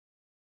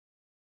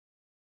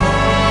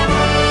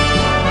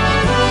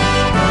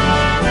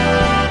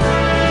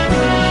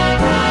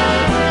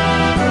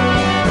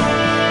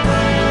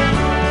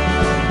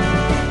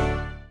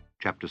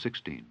Chapter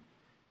 16.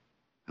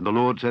 And the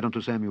Lord said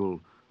unto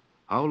Samuel,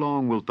 How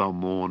long wilt thou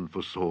mourn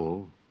for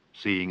Saul,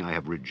 seeing I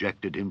have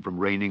rejected him from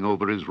reigning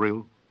over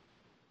Israel?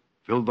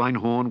 Fill thine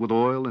horn with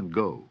oil, and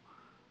go.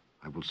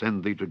 I will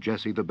send thee to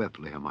Jesse the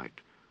Bethlehemite,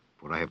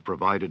 for I have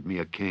provided me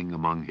a king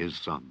among his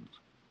sons.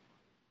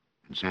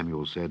 And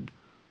Samuel said,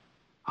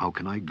 How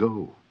can I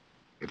go?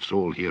 If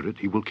Saul hear it,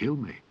 he will kill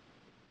me.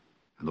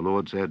 And the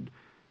Lord said,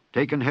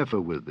 Take an heifer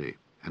with thee,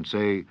 and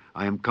say,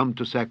 I am come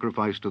to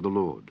sacrifice to the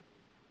Lord.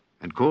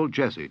 And call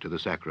Jesse to the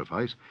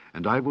sacrifice,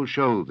 and I will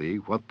show thee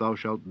what thou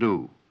shalt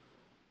do.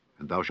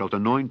 And thou shalt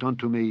anoint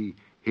unto me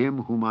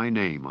him whom I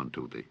name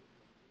unto thee.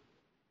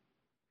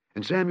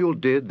 And Samuel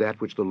did that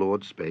which the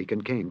Lord spake,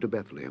 and came to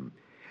Bethlehem.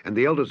 And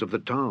the elders of the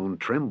town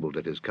trembled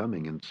at his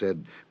coming, and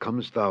said,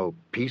 Comest thou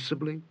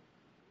peaceably?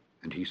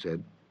 And he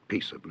said,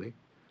 Peaceably.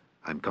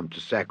 I am come to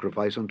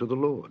sacrifice unto the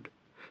Lord.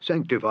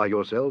 Sanctify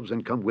yourselves,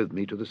 and come with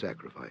me to the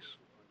sacrifice.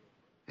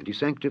 And he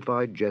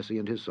sanctified Jesse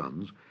and his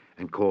sons,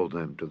 and called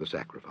them to the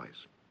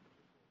sacrifice.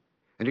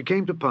 And it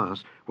came to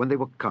pass, when they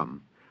were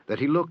come, that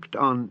he looked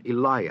on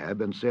Eliab,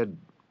 and said,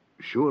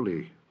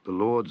 Surely the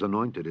Lord's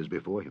anointed is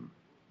before him.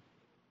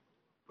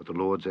 But the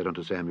Lord said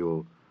unto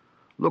Samuel,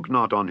 Look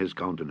not on his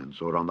countenance,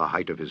 or on the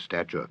height of his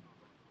stature,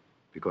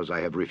 because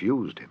I have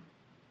refused him.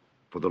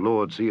 For the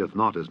Lord seeth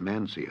not as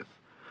man seeth,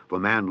 for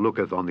man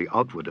looketh on the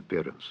outward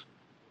appearance,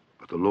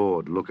 but the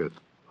Lord looketh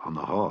on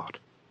the heart.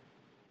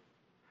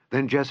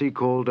 Then Jesse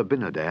called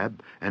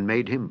Abinadab, and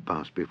made him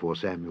pass before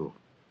Samuel.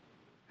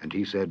 And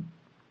he said,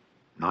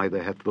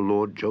 Neither hath the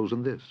Lord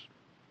chosen this.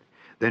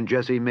 Then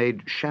Jesse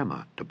made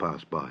Shammah to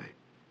pass by.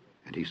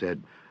 And he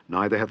said,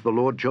 Neither hath the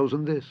Lord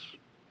chosen this.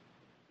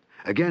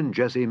 Again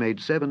Jesse made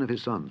 7 of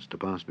his sons to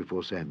pass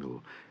before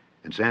Samuel.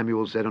 And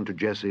Samuel said unto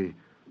Jesse,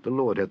 The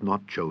Lord hath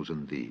not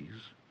chosen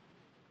these.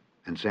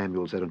 And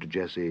Samuel said unto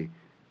Jesse,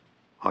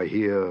 Are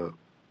here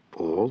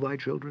all thy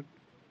children?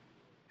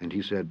 And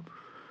he said,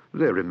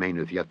 There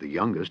remaineth yet the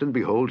youngest, and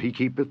behold, he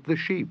keepeth the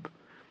sheep.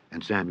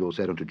 And Samuel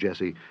said unto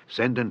Jesse,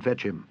 Send and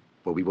fetch him,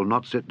 for we will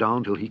not sit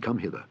down till he come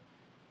hither.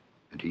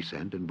 And he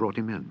sent and brought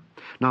him in.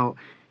 Now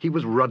he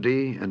was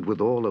ruddy, and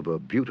withal of a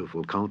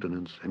beautiful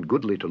countenance, and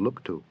goodly to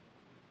look to.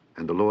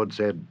 And the Lord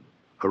said,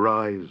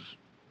 Arise,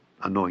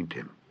 anoint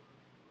him,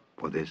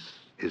 for this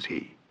is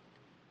he.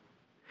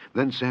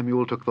 Then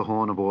Samuel took the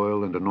horn of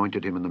oil, and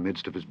anointed him in the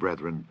midst of his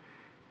brethren.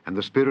 And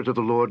the Spirit of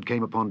the Lord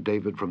came upon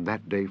David from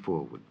that day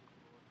forward.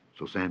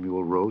 So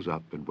Samuel rose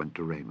up and went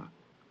to Ramah.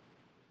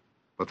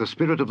 But the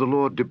Spirit of the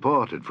Lord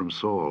departed from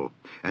Saul,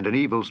 and an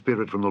evil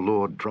spirit from the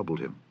Lord troubled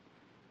him.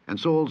 And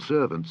Saul's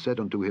servants said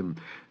unto him,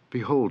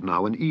 Behold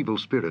now, an evil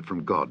spirit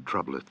from God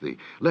troubleth thee.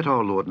 Let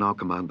our Lord now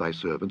command thy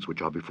servants,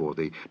 which are before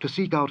thee, to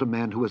seek out a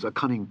man who is a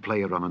cunning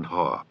player on an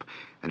harp.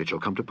 And it shall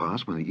come to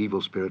pass, when the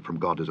evil spirit from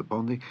God is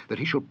upon thee, that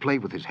he shall play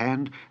with his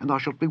hand, and thou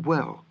shalt be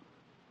well.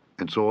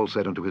 And Saul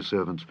said unto his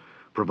servants,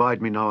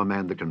 Provide me now a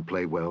man that can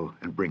play well,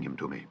 and bring him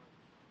to me.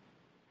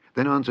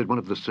 Then answered one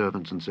of the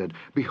servants, and said,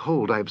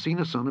 Behold, I have seen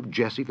a son of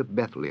Jesse the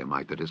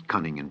Bethlehemite that is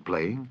cunning in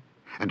playing,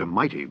 and a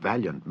mighty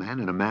valiant man,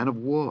 and a man of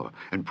war,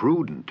 and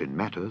prudent in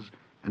matters,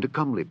 and a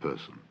comely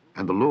person,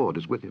 and the Lord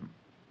is with him.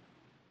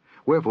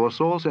 Wherefore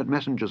Saul sent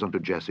messengers unto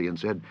Jesse, and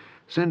said,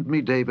 Send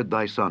me David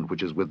thy son,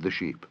 which is with the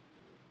sheep.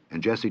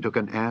 And Jesse took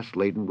an ass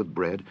laden with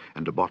bread,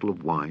 and a bottle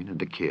of wine,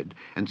 and a kid,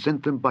 and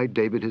sent them by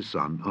David his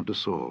son unto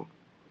Saul.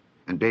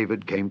 And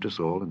David came to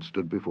Saul, and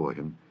stood before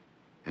him,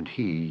 and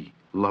he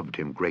loved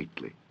him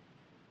greatly,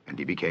 and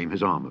he became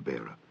his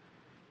armor-bearer.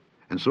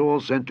 And Saul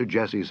sent to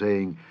Jesse,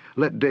 saying,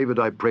 Let David,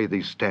 I pray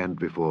thee, stand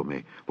before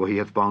me, for he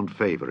hath found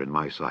favor in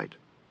my sight.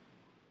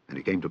 And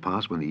it came to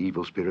pass, when the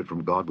evil spirit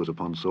from God was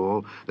upon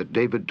Saul, that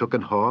David took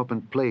an harp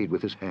and played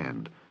with his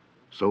hand.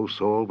 So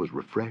Saul was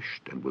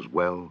refreshed and was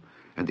well,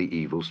 and the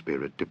evil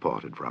spirit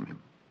departed from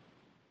him.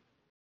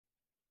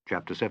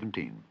 Chapter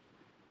 17.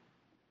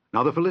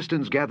 Now the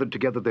Philistines gathered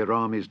together their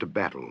armies to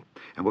battle,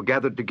 and were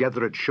gathered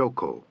together at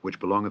Shochoh, which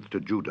belongeth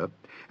to Judah,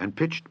 and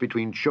pitched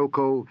between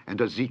Shochoh and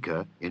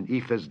Azekah in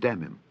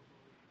Ephes-dammim.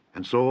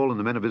 And Saul and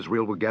the men of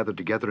Israel were gathered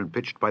together and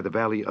pitched by the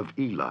valley of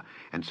Elah,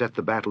 and set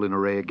the battle in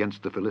array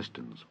against the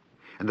Philistines.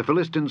 And the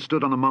Philistines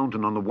stood on a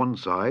mountain on the one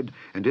side,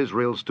 and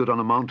Israel stood on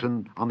a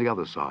mountain on the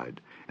other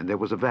side, and there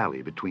was a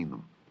valley between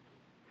them.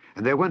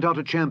 And there went out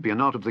a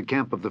champion out of the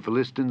camp of the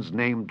Philistines,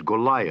 named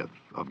Goliath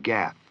of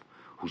Gath,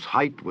 whose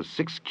height was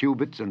 6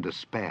 cubits and a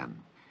span.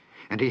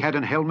 And he had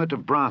an helmet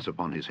of brass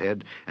upon his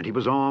head, and he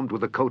was armed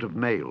with a coat of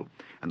mail,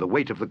 and the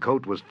weight of the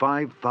coat was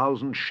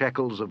 5,000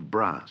 shekels of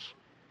brass.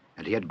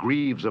 And he had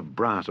greaves of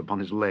brass upon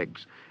his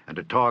legs, and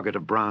a target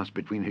of brass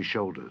between his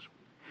shoulders.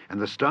 And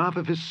the staff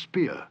of his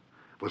spear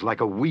was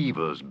like a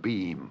weaver's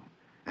beam,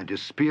 and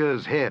his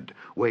spear's head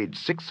weighed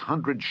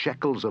 600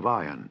 shekels of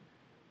iron.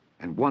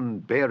 And one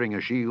bearing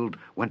a shield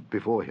went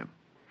before him.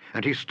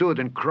 And he stood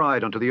and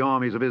cried unto the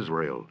armies of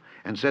Israel,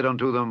 and said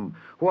unto them,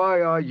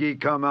 Why are ye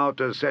come out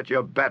to set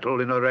your battle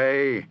in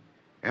array?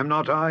 Am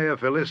not I a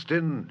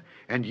Philistine,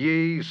 and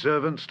ye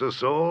servants to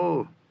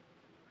Saul?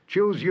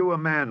 Choose you a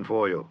man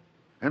for you,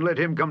 and let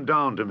him come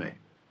down to me.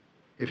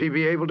 If he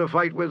be able to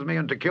fight with me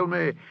and to kill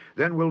me,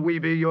 then will we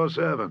be your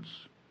servants.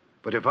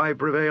 But if I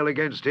prevail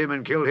against him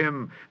and kill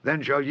him,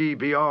 then shall ye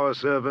be our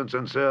servants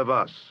and serve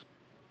us.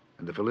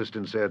 And the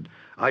Philistine said,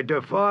 I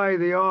defy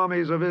the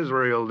armies of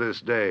Israel this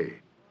day.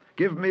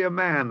 Give me a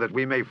man that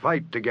we may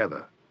fight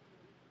together.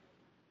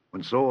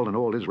 When Saul and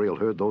all Israel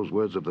heard those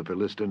words of the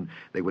Philistine,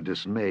 they were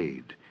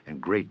dismayed and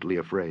greatly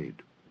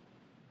afraid.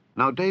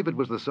 Now David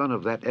was the son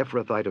of that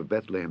Ephrathite of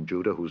Bethlehem,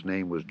 Judah, whose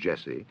name was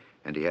Jesse,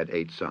 and he had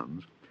 8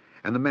 sons.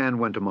 And the man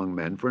went among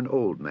men for an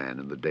old man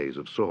in the days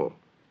of Saul.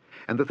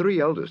 And the 3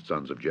 eldest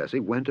sons of Jesse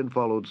went and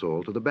followed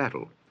Saul to the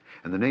battle.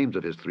 And the names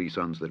of his 3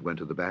 sons that went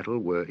to the battle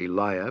were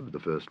Eliab, the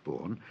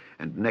firstborn,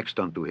 and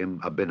next unto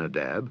him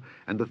Abinadab,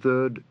 and the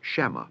third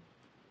Shammah.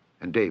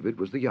 And David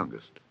was the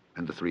youngest,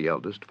 and the 3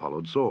 eldest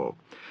followed Saul.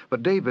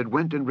 But David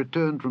went and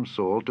returned from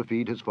Saul to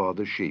feed his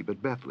father's sheep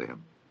at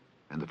Bethlehem.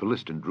 And the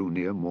Philistine drew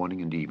near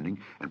morning and evening,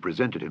 and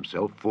presented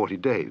himself 40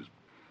 days.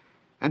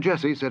 And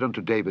Jesse said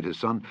unto David his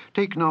son,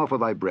 Take now for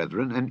thy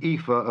brethren an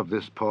ephah of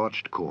this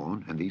parched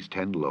corn, and these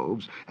 10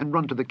 loaves, and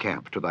run to the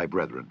camp to thy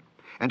brethren.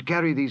 And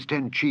carry these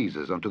 10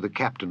 cheeses unto the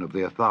captain of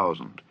their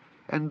 1,000.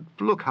 And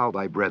look how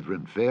thy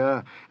brethren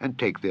fare, and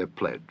take their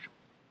pledge.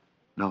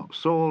 Now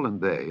Saul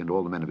and they, and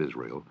all the men of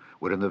Israel,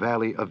 were in the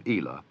valley of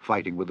Elah,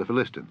 fighting with the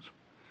Philistines.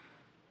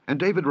 And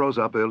David rose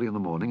up early in the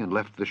morning, and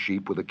left the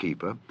sheep with a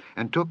keeper,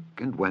 and took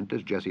and went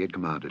as Jesse had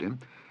commanded him.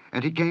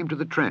 And he came to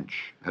the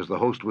trench, as the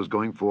host was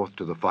going forth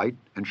to the fight,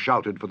 and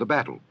shouted for the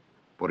battle.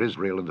 For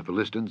Israel and the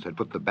Philistines had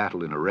put the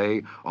battle in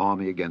array,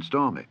 army against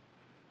army.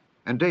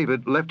 And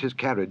David left his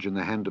carriage in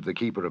the hand of the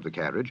keeper of the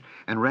carriage,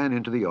 and ran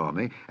into the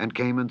army, and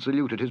came and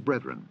saluted his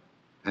brethren.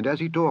 And as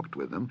he talked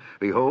with them,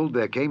 behold,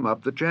 there came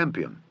up the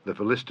champion, the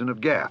Philistine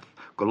of Gath,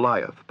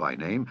 Goliath by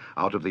name,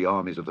 out of the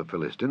armies of the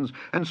Philistines,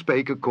 and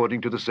spake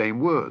according to the same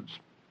words.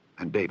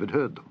 And David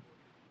heard them.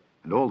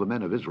 And all the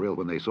men of Israel,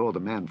 when they saw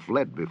the man,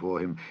 fled before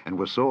him, and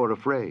were sore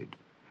afraid.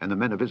 And the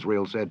men of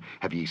Israel said,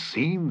 Have ye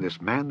seen this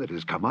man that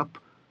is come up?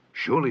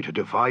 Surely to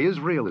defy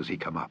Israel is he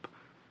come up.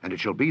 And it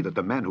shall be that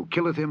the man who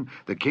killeth him,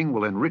 the king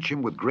will enrich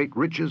him with great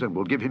riches, and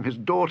will give him his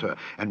daughter,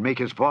 and make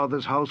his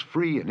father's house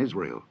free in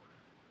Israel.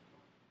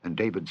 And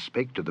David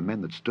spake to the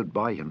men that stood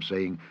by him,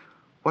 saying,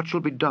 What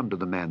shall be done to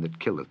the man that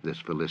killeth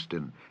this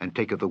Philistine, and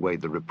taketh away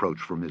the reproach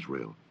from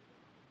Israel?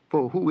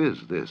 For who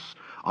is this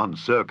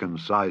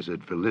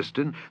uncircumcised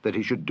Philistine, that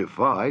he should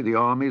defy the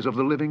armies of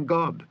the living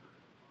God?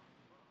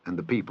 And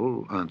the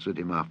people answered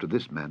him after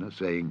this manner,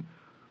 saying,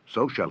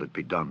 So shall it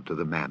be done to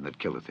the man that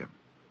killeth him.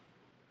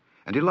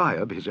 And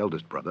Eliab, his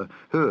eldest brother,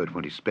 heard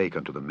when he spake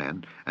unto the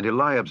men, and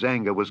Eliab's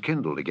anger was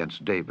kindled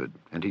against David.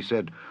 And he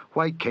said,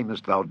 Why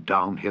camest thou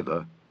down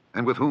hither?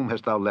 And with whom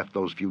hast thou left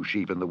those few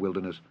sheep in the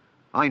wilderness?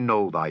 I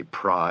know thy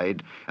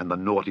pride, and the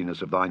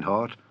naughtiness of thine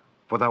heart,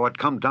 for thou art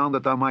come down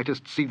that thou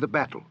mightest see the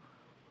battle.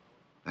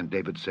 And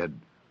David said,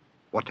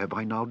 What have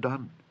I now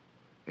done?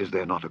 Is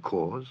there not a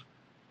cause?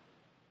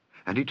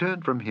 And he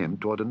turned from him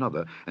toward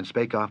another, and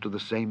spake after the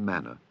same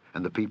manner.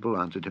 And the people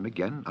answered him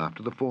again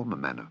after the former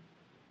manner.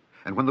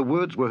 And when the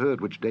words were heard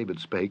which David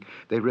spake,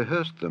 they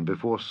rehearsed them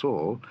before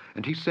Saul,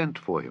 and he sent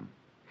for him.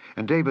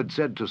 And David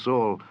said to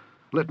Saul,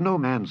 Let no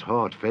man's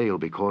heart fail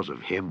because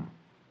of him.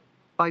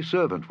 Thy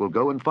servant will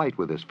go and fight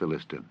with this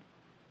Philistine.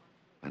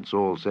 And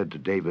Saul said to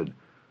David,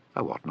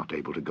 Thou art not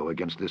able to go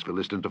against this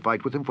Philistine to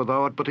fight with him, for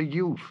thou art but a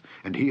youth,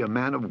 and he a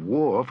man of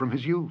war from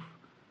his youth.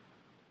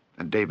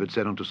 And David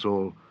said unto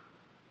Saul,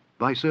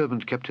 Thy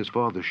servant kept his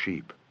father's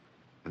sheep,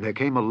 and there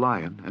came a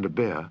lion and a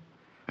bear,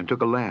 and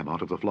took a lamb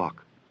out of the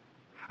flock.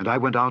 And I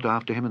went out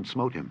after him, and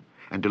smote him,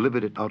 and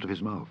delivered it out of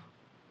his mouth.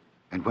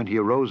 And when he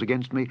arose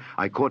against me,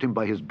 I caught him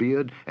by his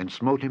beard, and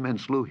smote him, and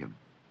slew him.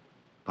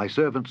 Thy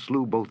servant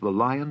slew both the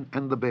lion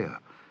and the bear.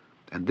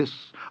 And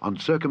this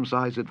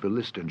uncircumcised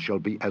Philistine shall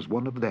be as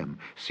one of them,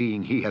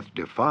 seeing he hath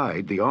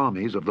defied the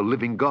armies of the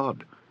living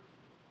God.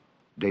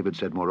 David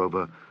said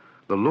moreover,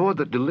 The Lord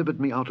that delivered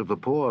me out of the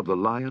paw of the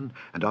lion,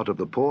 and out of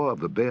the paw of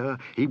the bear,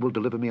 he will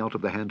deliver me out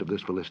of the hand of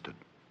this Philistine.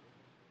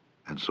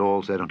 And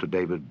Saul said unto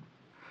David,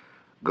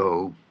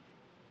 Go,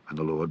 and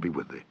the Lord be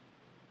with thee.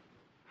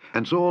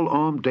 And Saul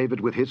armed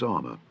David with his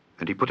armor,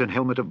 and he put an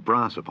helmet of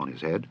brass upon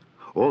his head.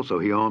 Also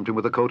he armed him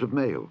with a coat of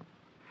mail.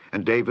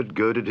 And David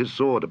girded his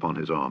sword upon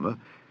his armor,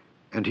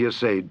 and he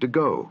essayed to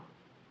go,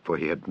 for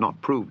he had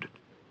not proved it.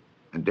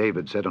 And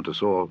David said unto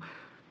Saul,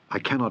 I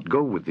cannot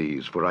go with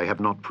these, for I have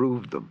not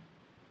proved them.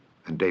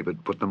 And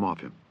David put them off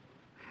him.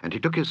 And he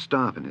took his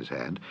staff in his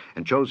hand,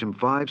 and chose him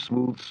 5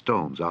 smooth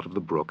stones out of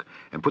the brook,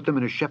 and put them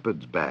in a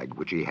shepherd's bag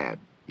which he had,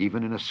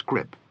 even in a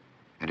scrip.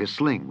 And his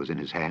sling was in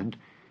his hand,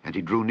 and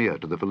he drew near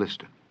to the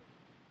Philistine.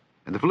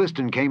 And the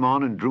Philistine came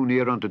on and drew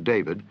near unto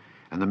David,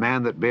 and the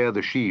man that bare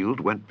the shield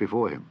went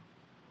before him.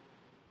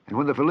 And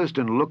when the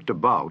Philistine looked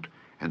about,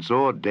 and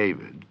saw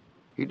David,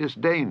 he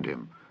disdained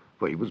him,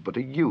 for he was but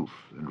a youth,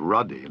 and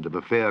ruddy, and of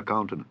a fair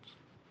countenance.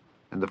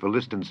 And the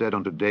Philistine said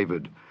unto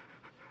David,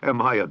 Am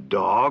I a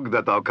dog,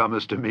 that thou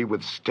comest to me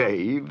with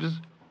staves?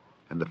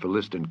 And the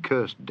Philistine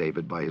cursed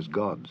David by his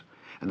gods.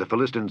 And the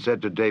Philistine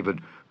said to David,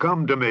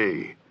 Come to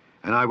me,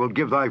 and I will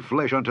give thy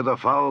flesh unto the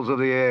fowls of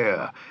the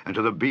air, and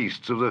to the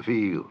beasts of the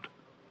field.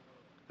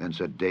 Then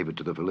said David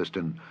to the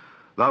Philistine,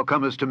 Thou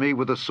comest to me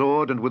with a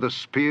sword, and with a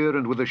spear,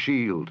 and with a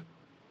shield.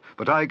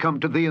 But I come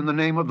to thee in the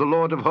name of the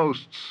Lord of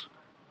hosts,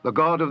 the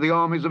God of the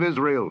armies of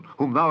Israel,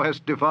 whom thou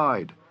hast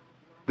defied.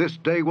 This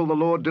day will the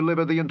Lord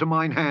deliver thee into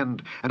mine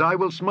hand, and I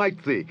will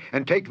smite thee,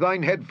 and take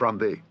thine head from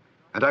thee.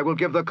 And I will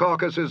give the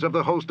carcasses of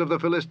the host of the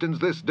Philistines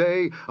this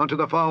day unto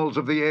the fowls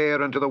of the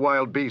air and to the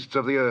wild beasts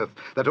of the earth,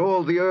 that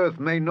all the earth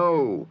may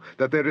know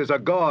that there is a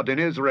God in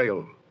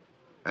Israel.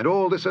 And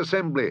all this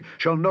assembly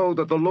shall know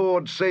that the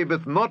Lord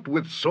saveth not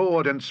with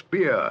sword and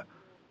spear,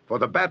 for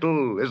the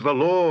battle is the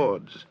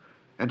Lord's,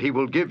 and he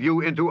will give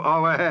you into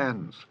our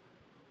hands.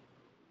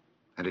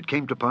 And it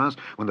came to pass,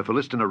 when the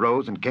Philistine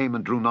arose and came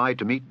and drew nigh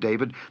to meet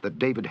David, that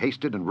David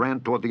hasted and ran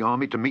toward the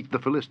army to meet the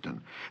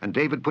Philistine. And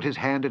David put his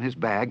hand in his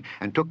bag,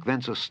 and took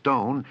thence a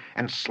stone,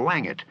 and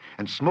slang it,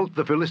 and smote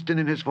the Philistine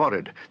in his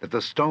forehead, that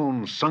the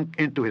stone sunk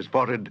into his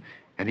forehead,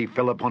 and he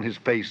fell upon his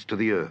face to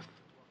the earth.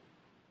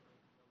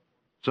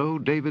 So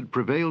David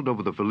prevailed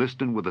over the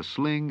Philistine with a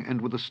sling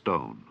and with a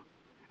stone,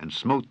 and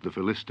smote the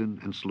Philistine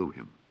and slew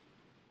him.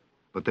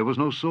 But there was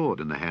no sword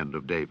in the hand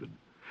of David.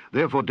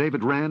 Therefore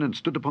David ran and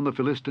stood upon the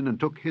Philistine, and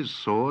took his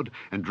sword,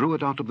 and drew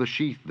it out of the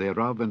sheath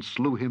thereof, and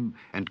slew him,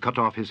 and cut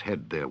off his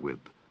head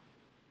therewith.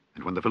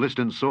 And when the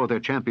Philistines saw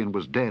their champion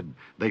was dead,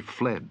 they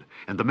fled.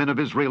 And the men of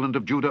Israel and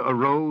of Judah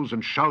arose,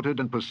 and shouted,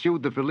 and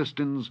pursued the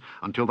Philistines,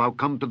 until thou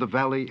come to the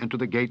valley and to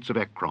the gates of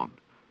Ekron.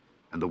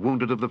 And the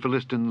wounded of the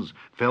Philistines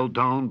fell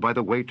down by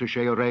the way to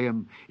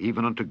Shaaraim,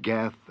 even unto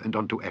Gath and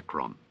unto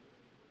Ekron.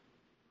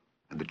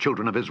 And the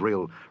children of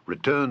Israel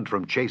returned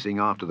from chasing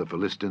after the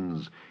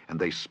Philistines, and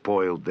they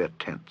spoiled their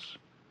tents.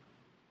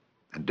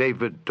 And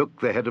David took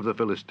the head of the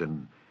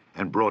Philistine,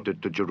 and brought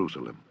it to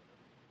Jerusalem.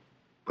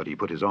 But he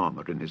put his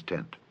armor in his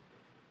tent.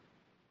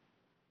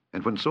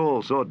 And when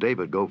Saul saw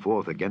David go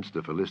forth against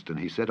the Philistine,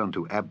 he said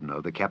unto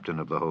Abner, the captain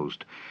of the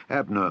host,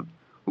 Abner,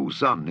 whose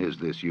son is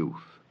this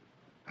youth?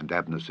 And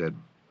Abner said,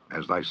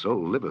 As thy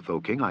soul liveth,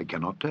 O king, I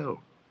cannot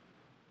tell.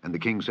 And the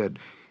king said,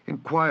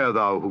 Inquire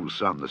thou whose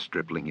son the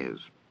stripling is.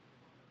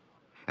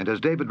 And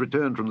as David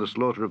returned from the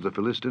slaughter of the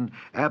Philistine,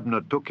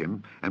 Abner took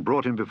him, and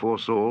brought him before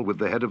Saul with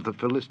the head of the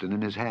Philistine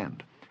in his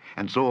hand.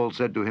 And Saul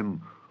said to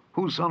him,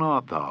 Whose son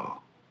art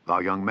thou, thou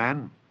young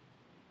man?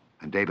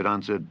 And David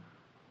answered,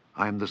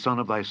 I am the son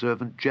of thy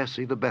servant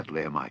Jesse the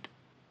Bethlehemite.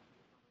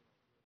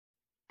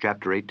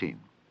 Chapter 18.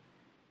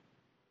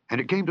 And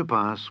it came to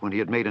pass, when he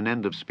had made an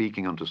end of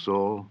speaking unto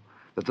Saul,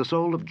 that the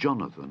soul of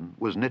Jonathan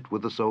was knit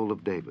with the soul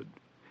of David,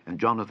 and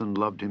Jonathan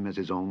loved him as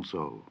his own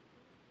soul.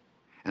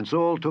 And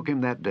Saul took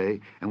him that day,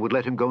 and would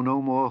let him go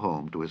no more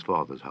home to his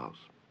father's house.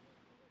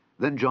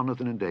 Then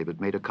Jonathan and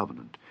David made a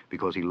covenant,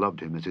 because he loved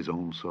him as his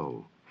own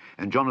soul.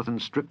 And Jonathan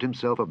stripped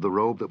himself of the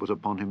robe that was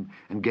upon him,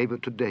 and gave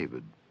it to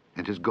David,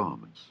 and his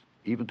garments,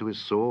 even to his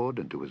sword,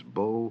 and to his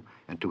bow,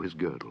 and to his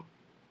girdle.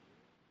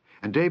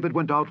 And David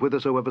went out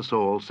whithersoever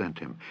Saul sent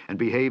him, and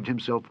behaved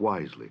himself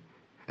wisely.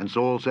 And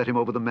Saul set him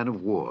over the men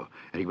of war,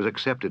 and he was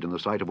accepted in the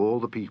sight of all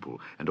the people,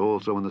 and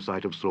also in the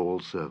sight of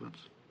Saul's servants.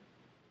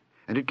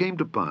 And it came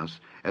to pass,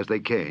 as they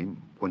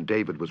came, when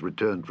David was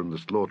returned from the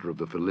slaughter of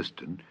the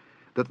Philistine,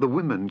 that the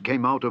women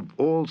came out of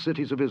all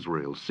cities of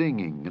Israel,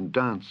 singing and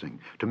dancing,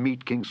 to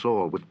meet King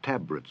Saul with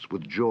tabrets,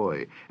 with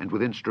joy, and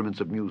with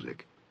instruments of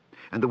music.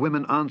 And the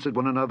women answered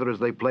one another as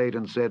they played,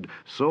 and said,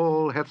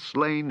 Saul hath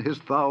slain his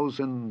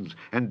thousands,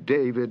 and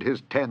David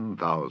his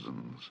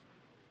 10,000s.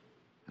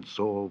 And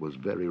Saul was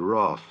very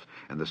wroth,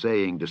 and the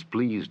saying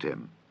displeased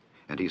him.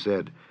 And he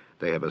said,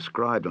 They have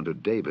ascribed unto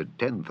David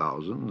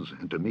 10,000s,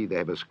 and to me they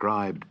have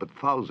ascribed but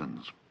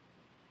thousands.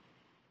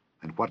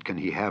 And what can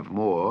he have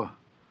more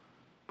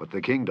but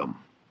the kingdom?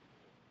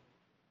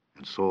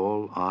 And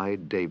Saul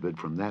eyed David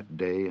from that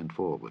day and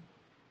forward.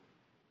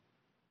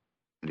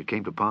 And it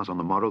came to pass on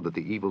the morrow that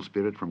the evil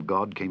spirit from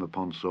God came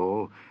upon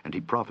Saul, and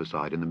he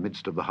prophesied in the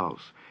midst of the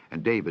house.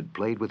 And David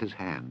played with his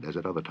hand, as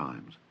at other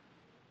times.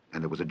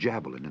 And there was a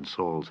javelin in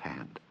Saul's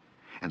hand.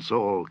 And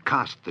Saul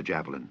cast the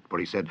javelin, for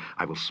he said,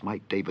 I will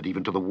smite David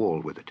even to the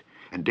wall with it.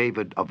 And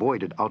David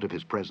avoided out of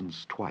his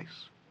presence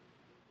twice.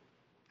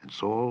 And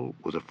Saul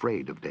was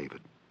afraid of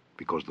David,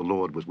 because the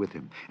Lord was with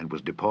him, and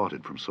was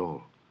departed from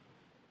Saul.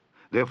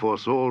 Therefore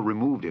Saul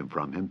removed him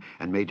from him,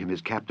 and made him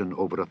his captain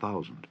over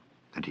 1,000.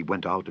 And he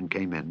went out and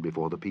came in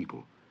before the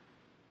people.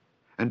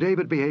 And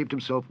David behaved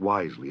himself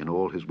wisely in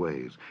all his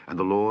ways, and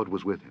the Lord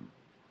was with him.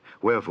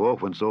 Wherefore,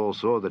 when Saul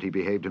saw that he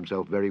behaved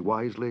himself very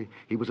wisely,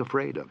 he was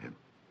afraid of him.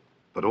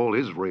 But all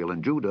Israel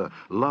and Judah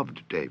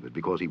loved David,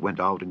 because he went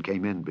out and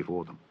came in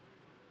before them.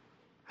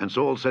 And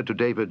Saul said to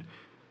David,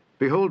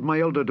 Behold my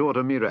elder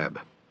daughter Merab,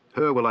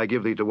 her will I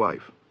give thee to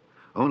wife.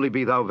 Only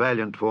be thou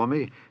valiant for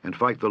me, and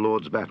fight the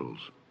Lord's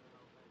battles.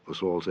 For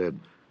Saul said,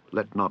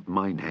 Let not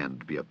mine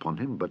hand be upon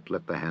him, but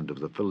let the hand of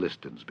the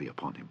Philistines be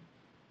upon him.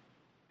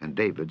 And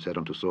David said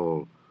unto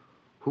Saul,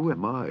 Who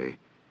am I,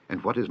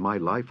 and what is my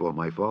life or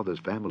my father's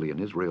family in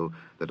Israel,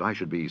 that I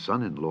should be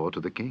son-in-law to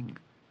the king?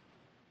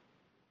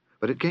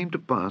 But it came to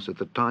pass at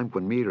the time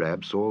when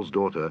Merab, Saul's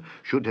daughter,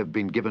 should have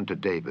been given to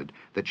David,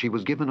 that she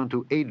was given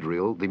unto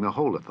Adriel the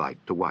Meholathite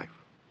to wife.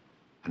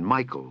 And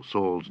Michal,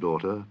 Saul's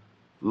daughter,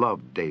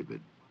 loved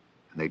David.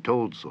 And they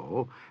told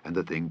Saul, and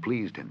the thing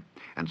pleased him.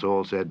 And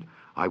Saul said,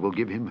 I will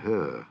give him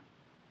her,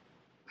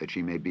 that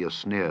she may be a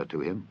snare to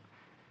him,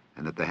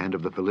 and that the hand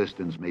of the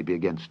Philistines may be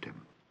against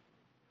him.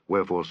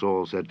 Wherefore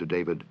Saul said to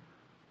David,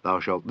 Thou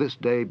shalt this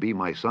day be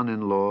my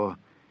son-in-law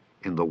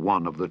in the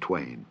one of the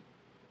twain.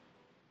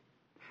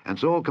 And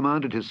Saul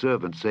commanded his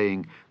servants,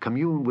 saying,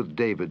 Commune with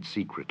David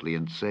secretly,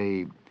 and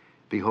say,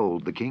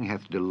 Behold, the king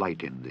hath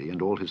delight in thee,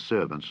 and all his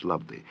servants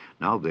love thee.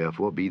 Now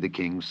therefore be the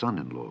king's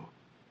son-in-law.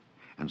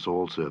 And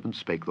Saul's servants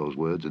spake those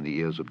words in the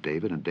ears of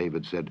David, and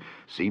David said,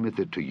 Seemeth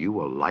it to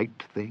you a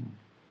light thing,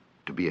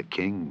 to be a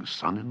king's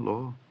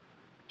son-in-law,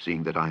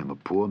 seeing that I am a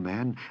poor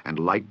man, and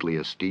lightly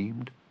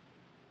esteemed?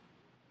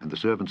 And the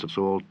servants of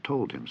Saul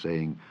told him,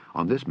 saying,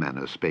 On this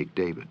manner spake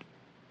David.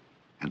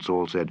 And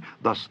Saul said,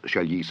 Thus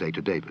shall ye say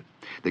to David,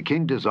 The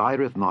king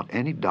desireth not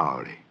any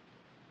dowry,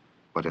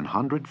 but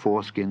 100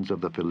 foreskins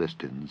of the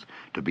Philistines,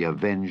 to be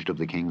avenged of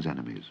the king's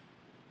enemies.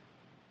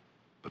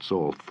 But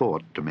Saul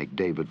thought to make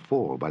David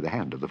fall by the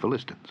hand of the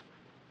Philistines.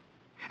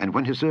 And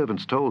when his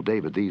servants told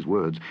David these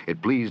words,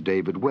 it pleased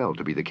David well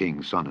to be the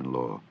king's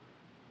son-in-law.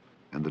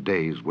 And the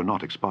days were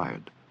not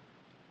expired.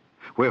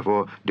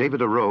 Wherefore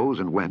David arose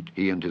and went,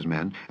 he and his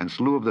men, and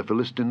slew of the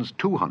Philistines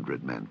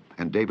 200 men.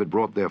 And David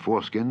brought their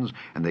foreskins,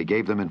 and they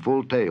gave them in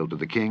full tale to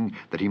the king,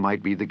 that he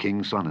might be the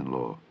king's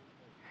son-in-law.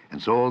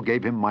 And Saul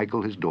gave him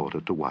Michal his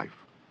daughter to wife.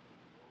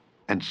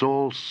 And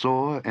Saul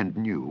saw and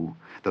knew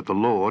that the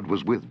Lord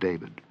was with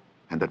David,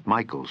 and that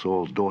Michal,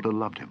 Saul's daughter,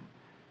 loved him.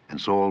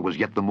 And Saul was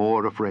yet the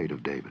more afraid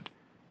of David.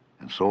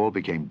 And Saul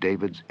became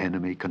David's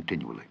enemy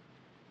continually.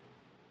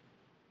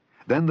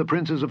 Then the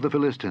princes of the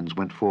Philistines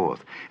went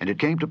forth, and it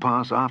came to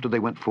pass after they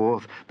went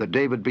forth, that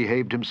David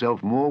behaved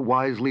himself more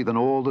wisely than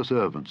all the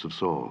servants of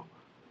Saul,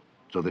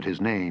 so that his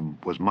name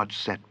was much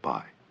set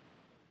by.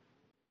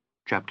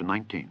 Chapter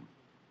 19.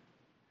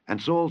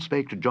 And Saul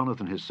spake to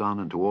Jonathan his son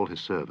and to all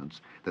his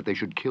servants, that they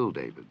should kill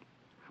David.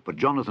 But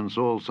Jonathan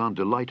Saul's son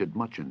delighted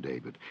much in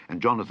David,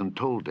 and Jonathan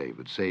told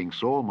David, saying,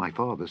 Saul my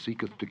father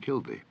seeketh to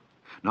kill thee.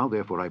 Now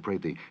therefore I pray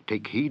thee,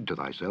 take heed to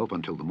thyself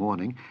until the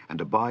morning, and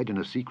abide in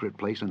a secret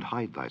place, and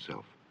hide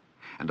thyself.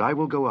 And I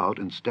will go out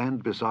and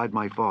stand beside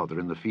my father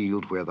in the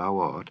field where thou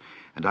art,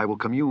 and I will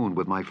commune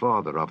with my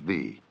father of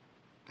thee.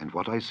 And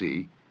what I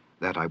see,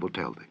 that I will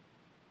tell thee.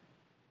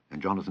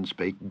 And Jonathan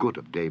spake good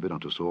of David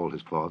unto Saul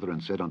his father,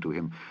 and said unto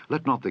him,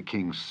 Let not the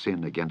king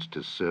sin against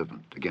his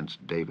servant,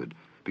 against David,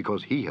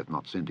 because he hath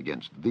not sinned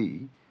against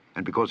thee,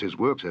 and because his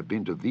works have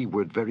been to thee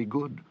word very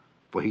good.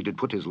 For he did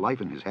put his life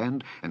in his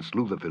hand, and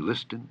slew the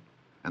Philistine,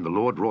 and the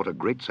Lord wrought a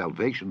great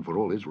salvation for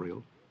all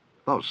Israel.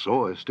 Thou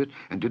sawest it,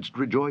 and didst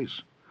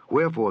rejoice.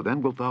 Wherefore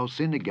then wilt thou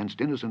sin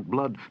against innocent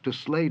blood, to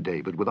slay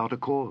David without a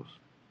cause?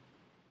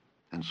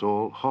 And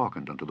Saul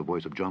hearkened unto the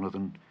voice of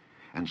Jonathan,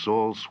 and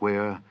Saul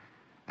sware,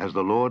 As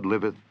the Lord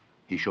liveth,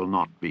 he shall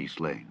not be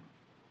slain.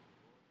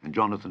 And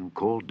Jonathan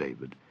called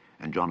David,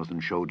 and Jonathan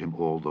showed him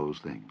all those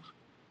things.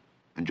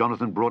 And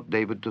Jonathan brought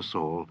David to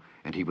Saul,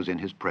 and he was in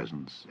his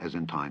presence, as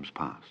in times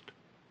past.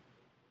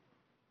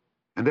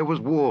 And there was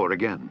war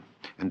again,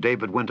 and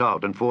David went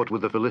out and fought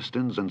with the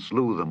Philistines, and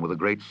slew them with a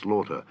great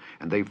slaughter,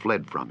 and they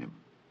fled from him.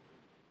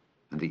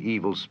 And the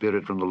evil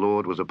spirit from the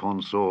Lord was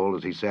upon Saul,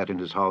 as he sat in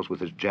his house with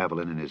his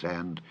javelin in his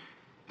hand,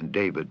 and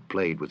David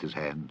played with his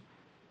hand.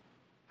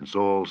 And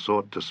Saul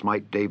sought to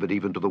smite David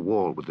even to the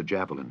wall with the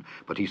javelin,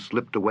 but he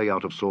slipped away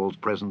out of Saul's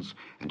presence,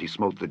 and he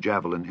smote the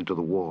javelin into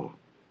the wall.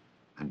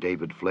 And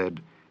David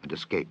fled and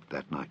escaped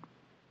that night.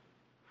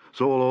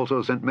 Saul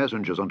also sent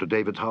messengers unto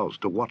David's house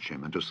to watch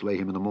him and to slay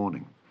him in the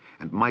morning.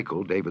 And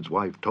Michal, David's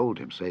wife, told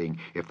him, saying,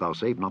 If thou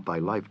save not thy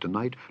life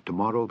tonight,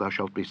 tomorrow thou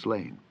shalt be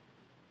slain.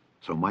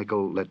 So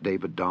Michal let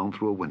David down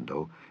through a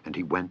window, and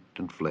he went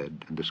and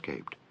fled and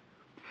escaped.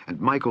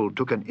 And Michal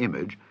took an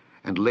image,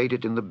 and laid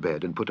it in the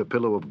bed, and put a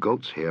pillow of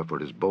goat's hair for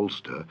his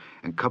bolster,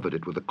 and covered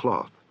it with a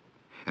cloth.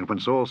 And when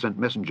Saul sent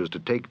messengers to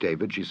take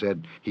David, she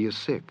said, He is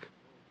sick.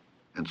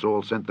 And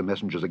Saul sent the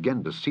messengers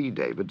again to see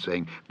David,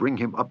 saying, Bring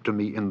him up to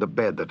me in the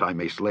bed, that I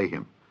may slay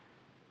him.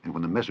 And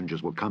when the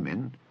messengers were come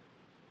in,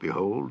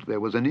 behold, there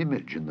was an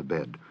image in the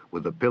bed,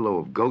 with a pillow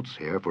of goat's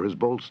hair for his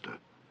bolster.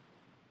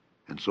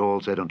 And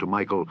Saul said unto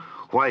Michal,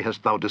 Why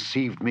hast thou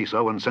deceived me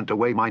so, and sent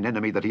away mine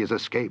enemy, that he is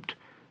escaped?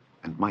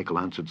 And Michal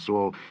answered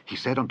Saul, He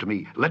said unto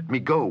me, Let me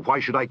go, why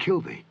should I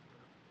kill thee?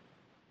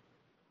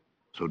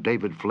 So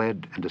David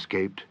fled and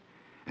escaped,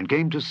 and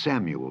came to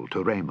Samuel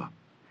to Ramah,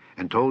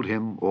 and told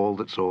him all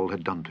that Saul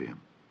had done to him.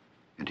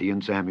 And he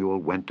and Samuel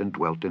went and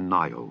dwelt in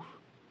Naioth.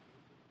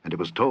 And it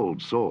was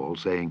told Saul,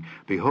 saying,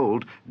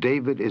 Behold,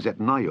 David is at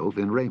Naioth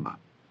in Ramah.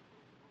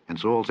 And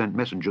Saul sent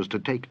messengers to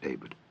take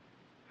David.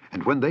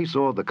 And when they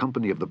saw the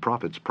company of the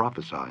prophets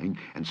prophesying,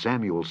 and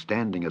Samuel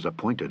standing as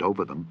appointed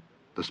over them,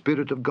 the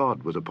Spirit of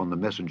God was upon the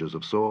messengers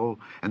of Saul,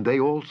 and they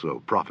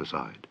also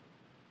prophesied.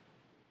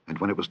 And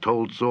when it was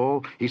told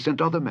Saul, he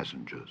sent other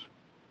messengers,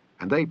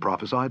 and they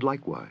prophesied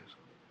likewise.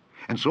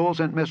 And Saul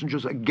sent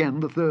messengers again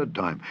the third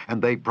time,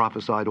 and they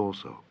prophesied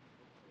also.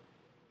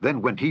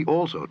 Then went he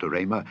also to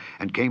Ramah,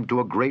 and came to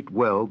a great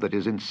well that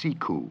is in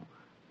Seku.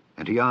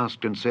 And he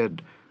asked and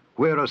said,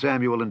 Where are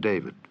Samuel and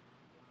David?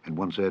 And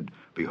one said,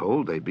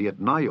 Behold, they be at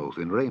Naioth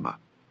in Ramah.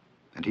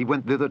 And he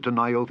went thither to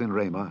Naioth in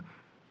Ramah,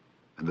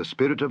 and the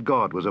Spirit of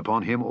God was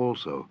upon him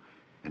also.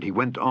 And he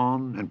went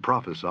on and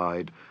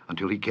prophesied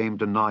until he came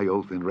to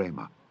Naioth in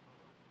Ramah.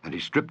 And he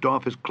stripped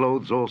off his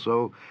clothes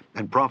also,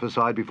 and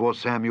prophesied before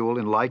Samuel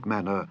in like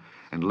manner,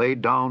 and lay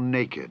down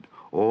naked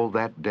all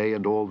that day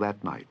and all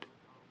that night.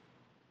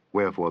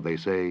 Wherefore they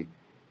say,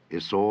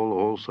 Is Saul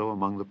also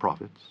among the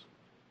prophets?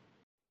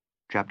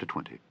 Chapter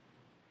 20.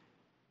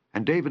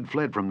 And David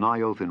fled from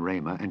Naioth in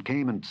Ramah, and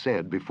came and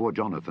said before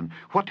Jonathan,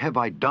 What have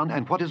I done,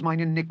 and what is mine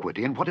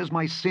iniquity, and what is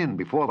my sin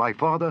before thy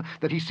father,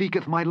 that he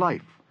seeketh my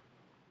life?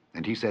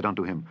 And he said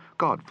unto him,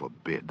 God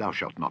forbid, thou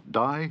shalt not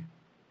die.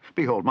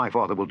 Behold, my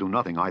father will do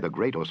nothing either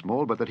great or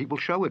small, but that he will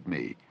show it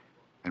me.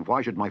 And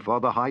why should my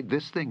father hide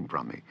this thing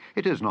from me?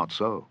 It is not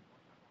so.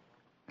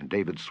 And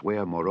David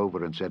sware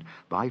moreover, and said,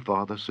 Thy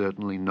father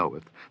certainly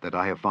knoweth that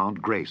I have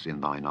found grace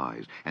in thine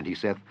eyes. And he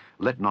saith,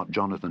 Let not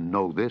Jonathan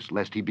know this,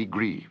 lest he be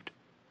grieved.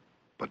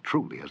 But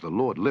truly, as the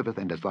Lord liveth,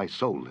 and as thy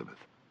soul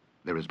liveth,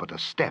 there is but a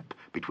step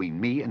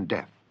between me and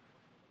death.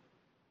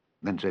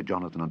 Then said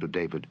Jonathan unto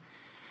David,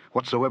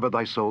 Whatsoever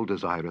thy soul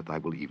desireth, I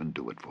will even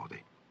do it for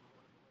thee.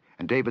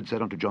 And David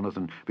said unto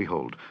Jonathan,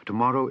 Behold,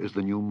 tomorrow is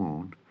the new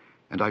moon,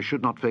 and I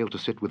should not fail to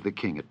sit with the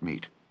king at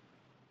meat.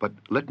 But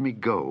let me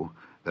go,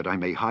 that I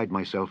may hide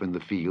myself in the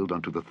field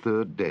unto the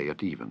third day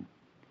at even.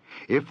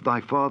 If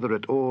thy father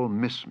at all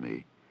miss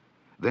me,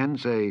 then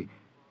say,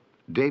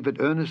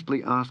 David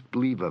earnestly asked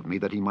leave of me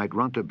that he might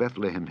run to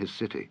Bethlehem his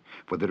city,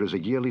 for there is a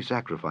yearly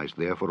sacrifice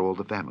there for all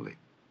the family.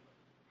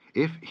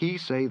 If he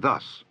say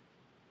thus,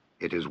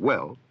 It is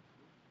well,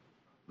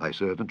 thy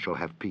servant shall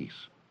have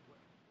peace.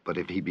 But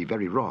if he be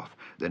very wroth,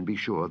 then be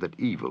sure that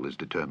evil is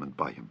determined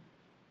by him.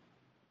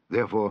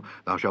 Therefore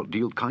thou shalt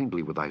deal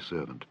kindly with thy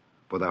servant,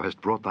 for thou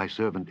hast brought thy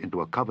servant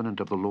into a covenant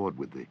of the Lord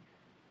with thee.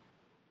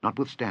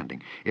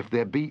 Notwithstanding, if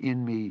there be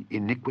in me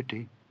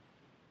iniquity,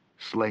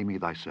 slay me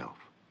thyself.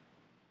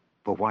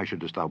 For why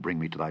shouldest thou bring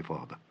me to thy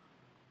father?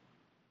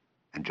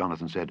 And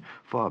Jonathan said,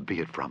 Far be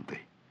it from thee.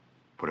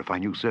 For if I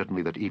knew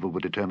certainly that evil were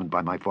determined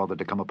by my father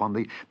to come upon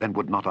thee, then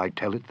would not I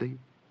tell it thee?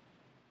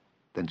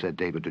 Then said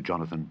David to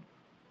Jonathan,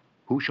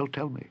 Who shall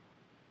tell me?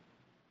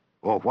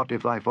 Or what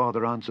if thy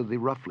father answer thee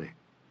roughly?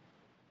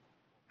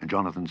 And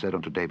Jonathan said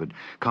unto David,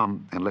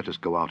 Come, and let us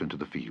go out into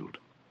the field.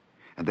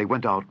 And they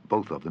went out,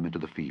 both of them, into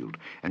the field.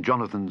 And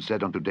Jonathan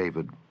said unto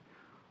David,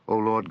 O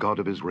Lord God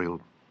of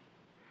Israel,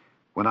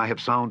 when I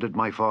have sounded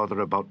my father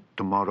about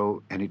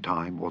tomorrow any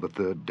time, or the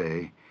third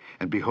day,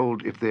 and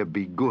behold, if there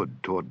be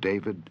good toward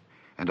David,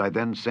 and I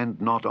then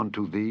send not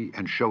unto thee,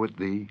 and show it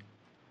thee,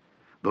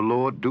 the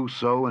Lord do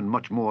so, and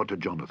much more to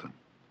Jonathan.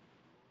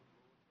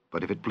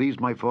 But if it please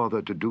my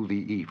father to do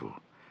thee evil,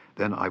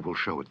 then I will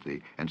show it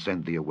thee, and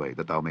send thee away,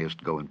 that thou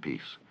mayest go in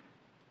peace.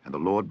 And the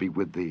Lord be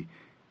with thee,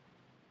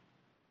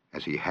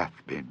 as he hath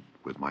been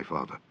with my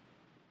father.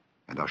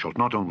 And thou shalt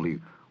not only,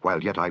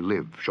 while yet I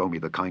live, show me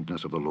the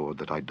kindness of the Lord,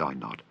 that I die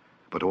not,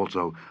 but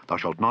also thou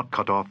shalt not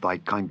cut off thy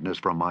kindness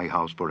from my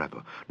house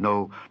forever.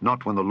 No,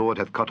 not when the Lord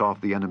hath cut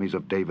off the enemies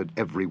of David,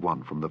 every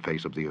one from the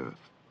face of the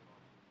earth.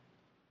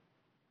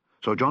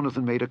 So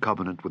Jonathan made a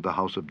covenant with the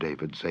house of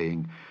David,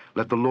 saying,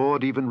 Let the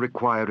Lord even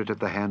require it at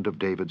the hand of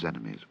David's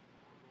enemies.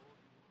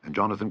 And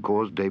Jonathan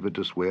caused David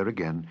to swear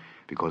again,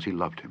 because he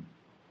loved him,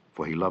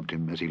 for he loved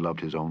him as he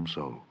loved his own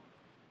soul.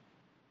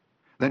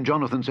 Then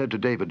Jonathan said to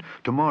David,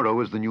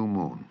 Tomorrow is the new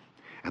moon,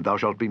 and thou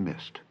shalt be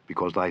missed,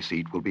 because thy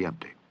seat will be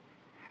empty.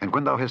 And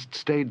when thou hast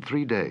stayed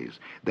 3 days,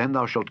 then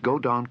thou shalt go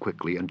down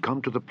quickly, and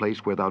come to the place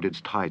where thou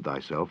didst hide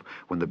thyself,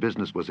 when the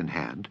business was in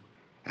hand,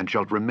 and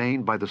shalt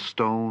remain by the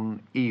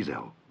stone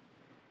Ezel.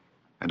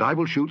 And I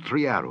will shoot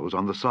 3 arrows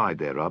on the side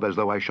thereof, as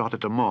though I shot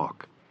at a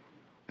mark.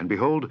 And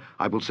behold,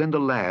 I will send a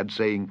lad,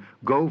 saying,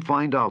 Go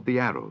find out the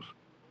arrows.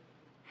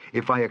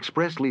 If I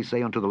expressly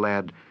say unto the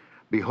lad,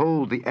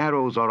 Behold, the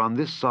arrows are on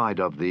this side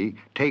of thee,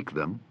 take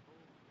them,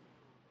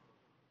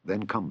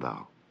 then come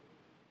thou,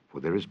 for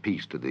there is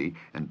peace to thee,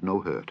 and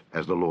no hurt,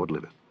 as the Lord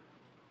liveth.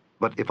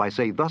 But if I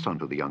say thus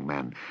unto the young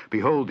man,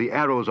 Behold, the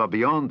arrows are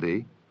beyond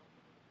thee,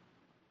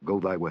 go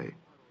thy way,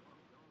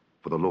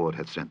 for the Lord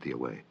hath sent thee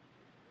away.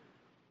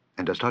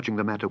 And as touching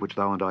the matter which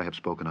thou and I have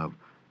spoken of,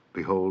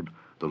 behold,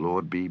 the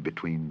Lord be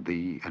between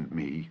thee and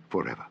me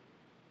forever.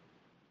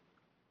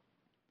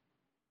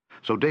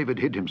 So David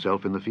hid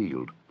himself in the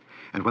field.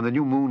 And when the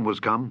new moon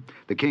was come,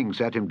 the king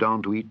sat him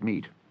down to eat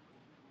meat.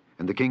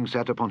 And the king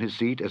sat upon his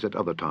seat as at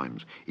other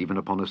times, even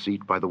upon a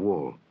seat by the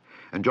wall.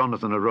 And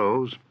Jonathan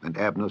arose, and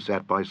Abner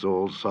sat by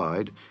Saul's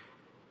side,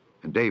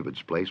 and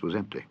David's place was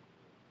empty.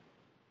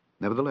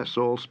 Nevertheless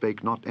Saul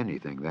spake not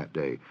anything that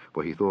day,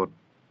 for he thought,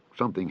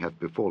 Something hath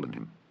befallen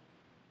him.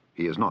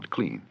 He is not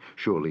clean,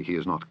 surely he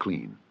is not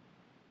clean.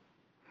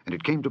 And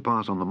it came to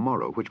pass on the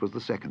morrow, which was the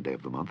 2nd day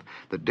of the month,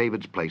 that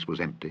David's place was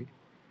empty.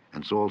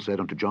 And Saul said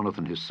unto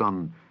Jonathan his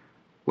son,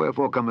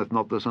 Wherefore cometh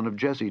not the son of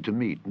Jesse to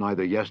meet,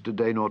 neither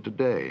yesterday nor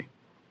today?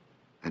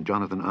 And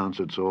Jonathan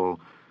answered Saul,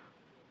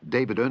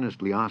 David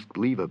earnestly asked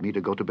leave of me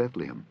to go to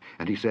Bethlehem.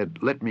 And he said,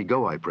 Let me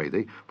go, I pray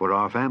thee, for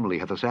our family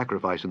hath a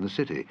sacrifice in the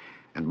city,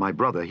 and my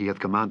brother he hath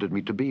commanded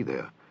me to be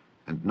there.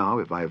 And now,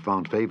 if I have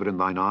found favour in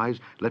thine eyes,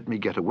 let me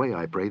get away,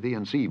 I pray thee,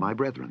 and see my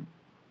brethren.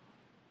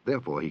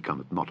 Therefore he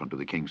cometh not unto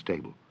the king's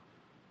table.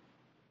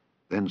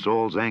 Then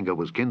Saul's anger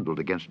was kindled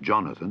against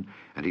Jonathan,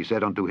 and he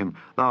said unto him,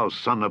 Thou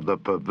son of the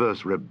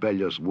perverse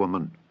rebellious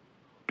woman,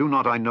 do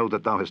not I know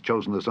that thou hast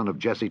chosen the son of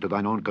Jesse to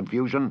thine own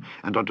confusion,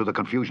 and unto the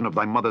confusion of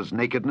thy mother's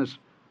nakedness?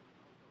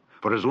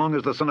 For as long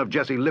as the son of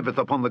Jesse liveth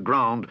upon the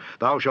ground,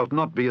 thou shalt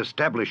not be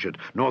established,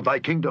 nor thy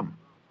kingdom.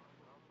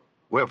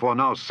 Wherefore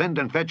now send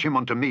and fetch him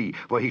unto me,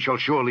 for he shall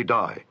surely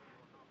die.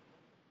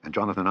 And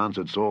Jonathan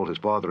answered Saul his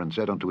father, and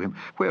said unto him,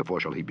 Wherefore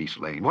shall he be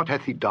slain? What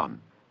hath he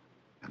done?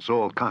 And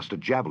Saul cast a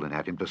javelin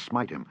at him to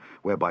smite him,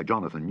 whereby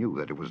Jonathan knew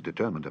that it was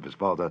determined of his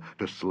father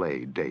to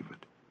slay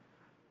David.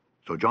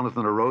 So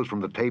Jonathan arose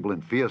from the table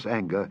in fierce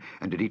anger,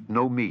 and did eat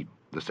no meat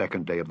the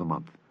 2nd day of the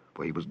month,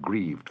 for he was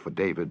grieved for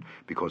David,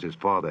 because his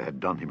father had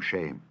done him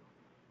shame.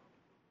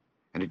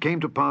 And it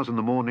came to pass in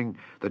the morning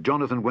that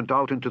Jonathan went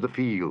out into the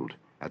field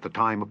at the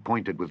time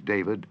appointed with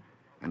David,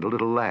 and a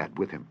little lad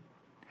with him.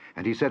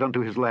 And he said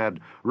unto his lad,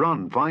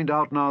 Run, find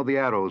out now the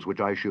arrows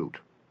which I shoot.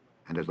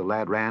 And as the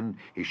lad ran,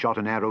 he shot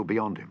an arrow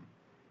beyond him.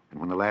 And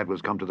when the lad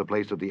was come to the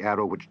place of the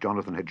arrow which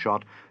Jonathan had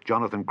shot,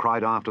 Jonathan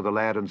cried after the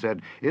lad, and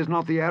said, Is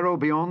not the arrow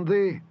beyond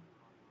thee?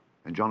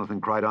 And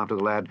Jonathan cried after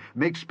the lad,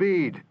 Make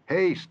speed,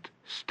 haste,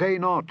 stay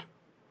not.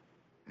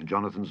 And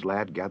Jonathan's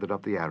lad gathered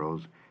up the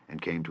arrows,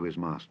 and came to his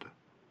master.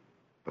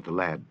 But the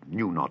lad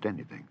knew not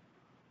anything.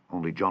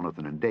 Only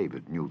Jonathan and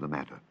David knew the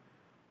matter.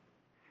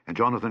 And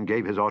Jonathan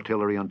gave his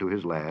artillery unto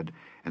his lad,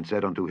 and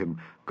said unto him,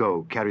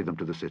 Go, carry them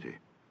to the city.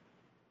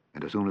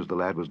 And as soon as the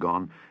lad was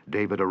gone,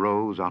 David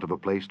arose out of a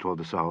place toward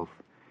the south,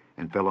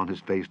 and fell on his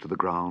face to the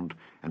ground,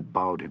 and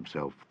bowed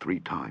himself 3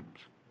 times.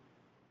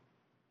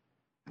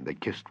 And they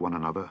kissed one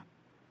another,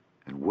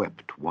 and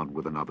wept one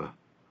with another,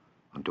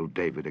 until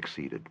David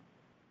exceeded.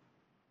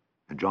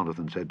 And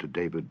Jonathan said to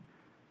David,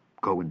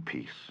 Go in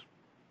peace,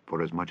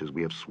 forasmuch as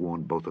we have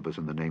sworn both of us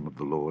in the name of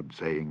the Lord,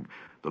 saying,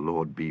 The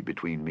Lord be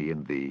between me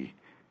and thee,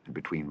 and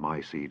between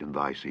my seed and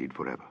thy seed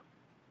forever.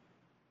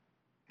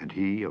 And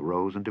he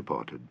arose and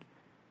departed,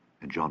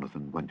 and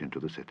Jonathan went into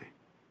the city.